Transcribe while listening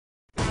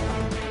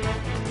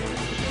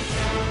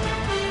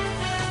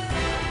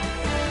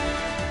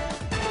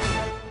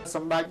ស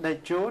ម្ដេចតេ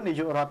ជោនា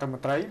យករដ្ឋម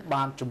ន្ត្រី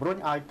បានជំរុញ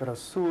ឲ្យក្រ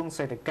សួង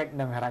សេដ្ឋកិច្ច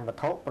និងហិរញ្ញវត្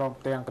ថុព្រម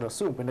ទាំងក្រ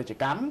សួងពាណិជ្ជ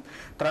កម្ម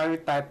ត្រូវ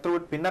តែត្រួ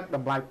តពិនិត្យត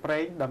ម្លៃប្រេ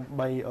ងដើម្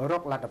បីរ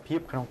កលទ្ធភាព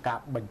ក្នុងការ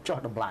បញ្ចុះ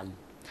តម្លៃ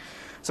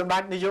សម្ដេ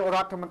ចនាយករ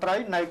ដ្ឋមន្ត្រី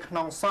នៅក្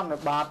នុងសន្និ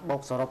បាតបូ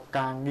កសរុប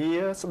ការងា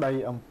រស្ដី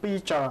អំពី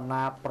ចល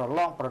នាប្រឡ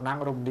ងប្រណាំង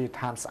រមណីយដ្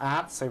ឋានស្អា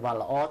តសេវា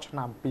ល្អឆ្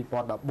នាំ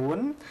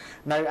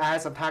2014នៅឯ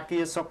សណ្ឋាគា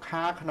រសុ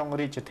ខាក្នុង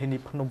រាជធានី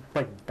ភ្នំ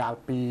ពេញកាល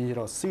ពីរ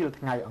សៀល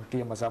ថ្ងៃអង្គា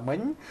រម្សិលមិញ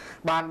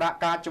បានដាក់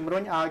ការជំរុ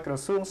ញឲ្យក្រ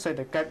សួងសេ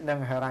ដ្ឋកិច្ចនិង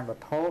ហិរញ្ញវ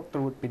ត្ថុត្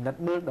រួតពិនិត្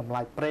យមើលតម្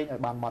លៃប្រេងឲ្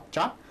យបានហ្មត់ច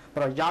ត់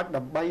ប្រយោជន៍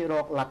ដើម្បីរ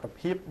កលទ្ធ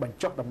ភាពបញ្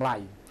ចុះតម្លៃ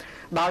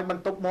ដោយប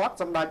ន្ទប់មាត់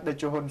សម្ដេចតេ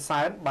ជោហ៊ុន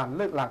សែនបាន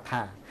លើកឡើង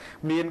ថា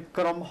មាន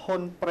ក្រុមហ៊ុ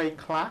នប្រេង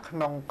ខ្លះក្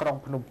នុងក្រុង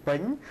ភ្នំពេ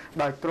ញ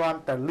ដោយគ្រាន់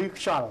តែលឺ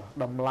ខ្យល់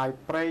តម្លៃ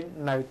ប្រេង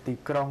នៅទី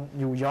ក្រុង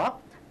ញូវយ៉ក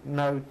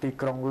នៅទី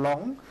ក្រុងឡុ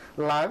ង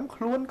ឡើង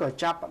ខ្លួនក៏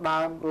ចាប់ផ្ដើ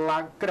មឡើ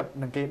ងក្រឹប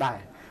នឹងគេដែរ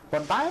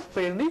ប៉ុន្តែ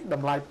ពេលនេះត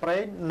ម្លៃប្រេ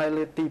ងនៅ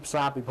លើទីផ្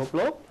សារពិភព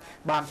លោក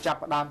បានចាប់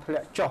ផ្ដើមធ្លា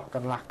ក់ចុះក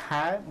ន្លះ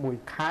ខែ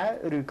1ខែ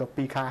ឬក៏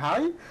2ខែហើ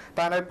យ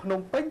តែនៅភ្នំ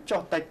ពេញ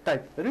ចុះតិច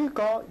ឬ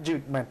ក៏យឺ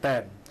តមែនទែ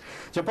ន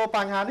ចំពោះប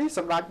ញ្ហានេះស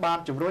ម្ដេចបាន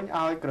ជំរុញ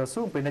ឲ្យក្រ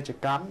សួងពាណិជ្ជ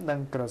កម្មនិង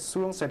ក្រ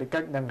សួងសេដ្ឋកិ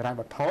ច្ចនិងហិរញ្ញ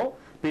វត្ថុ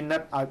ពិនិ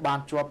ត្យឲ្យបាន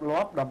ជាប់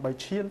លាប់ដើម្បី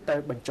ឈានទៅ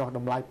បញ្ចុះត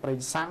ម្លៃប្រេង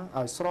សាំង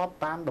ឲ្យស្រប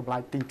តាមតម្លៃ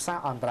ទីផ្សារ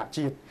អន្តរ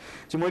ជាតិ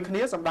ជាមួយគ្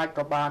នាសម្ដេច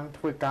ក៏បាន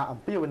ធ្វើការអំ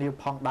ពាវនាវ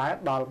ផងដែរ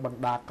ដល់ប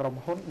ណ្ដាក្រុម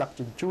ហ៊ុនដឹក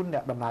ជញ្ជូនអ្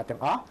នកដំណើរទាំ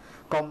ងអស់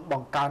កុំប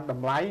ង្កើនត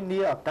ម្លៃនា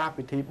ឱកាស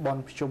ពិធីបុណ្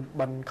យភ្ជុំ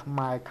បិណ្ឌខ្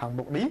មែរខាង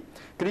មុខនេះ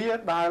គ្រា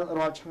ដែល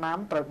រាល់ឆ្នាំ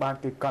ត្រូវបាន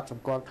គេកត់ស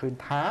ម្គាល់ឃើញ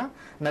ថា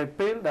នៅ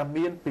ពេលដែល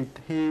មានពិ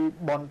ធី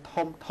បុណ្យ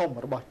ធំ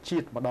របស់ជា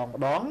តិម្ដ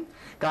ង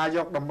ការយ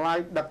កតម្លៃ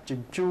ដឹកជ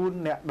ញ្ជូន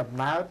អ្នកដំ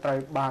ណើរត្រូវ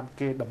បាន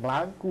គេដំឡើ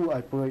ងគួរ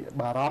ឲ្យព្រួយ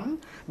បារម្ភ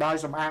ដោយ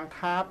សំអាង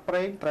ថាប្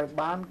រេងត្រូវ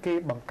បានគេ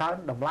បង្កើន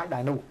តម្លៃ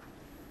ដែរនោះ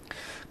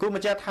គូប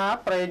ញ្ជាក់ថា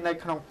ប្រេងនៅ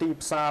ក្នុងទី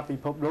ផ្សារពិ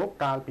ភពលោក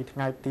កាលពីថ្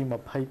ងៃទី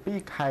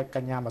22ខែក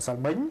ញ្ញាម្សិល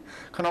មិញ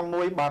ក្នុង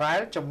1បារ៉ែ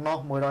លចំណុះ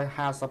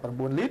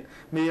159លីត្រ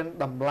មាន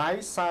តម្លៃ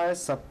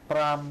$45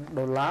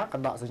ក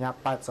ណ្ដកសញ្ញា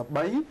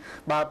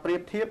83បើប្រៀ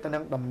បធៀបទៅនឹ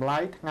ងតម្លៃ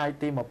ថ្ងៃ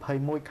ទី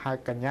21ខែ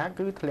កញ្ញា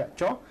គឺធ្លាក់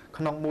ចុះ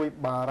ក្នុង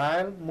1បារ៉ែ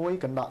ល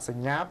1កណ្ដកស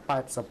ញ្ញា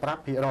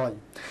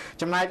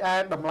85%ចំណែកឯ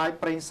តម្លៃ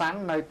ប្រេងសាំង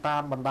នៅតា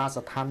មបណ្ដា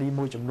ស្ថានីយ៍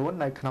មួយចំនួន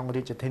នៅក្នុង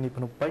រាជធានី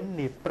ភ្នំពេញ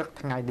នាព្រឹក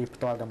ថ្ងៃនេះផ្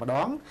ទាល់តែម្ដ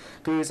ង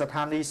គឺស្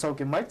ថានីយ៍សូ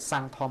គីមិច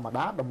សាំងធម្ម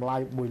តាតម្លៃ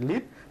1លី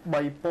ត្រ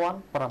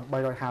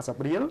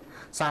$3850រៀល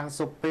សាំង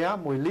ស៊ុបពែ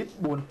1លីត្រ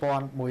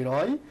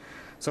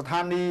$4100ស្ថា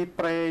នីយ៍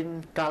ប្រេង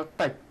កាល់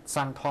តិច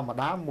សាំងធម្ម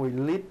តា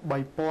1លីត្រ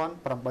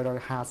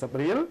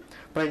$3850រៀល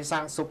ប្រេង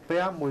សាំងស៊ុបពែ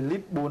1លី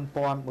ត្រ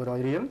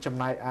$4100រៀលចំ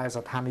ណែកឯ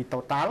ស្ថានីយ៍តូ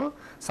តាល់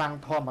សាំង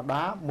ធម្ម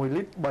តា1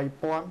លីត្រ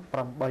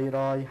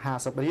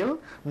$3850រៀល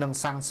និង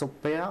សាំងស៊ុប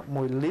ពែ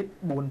1លីត្រ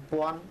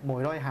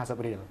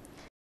$4150រៀល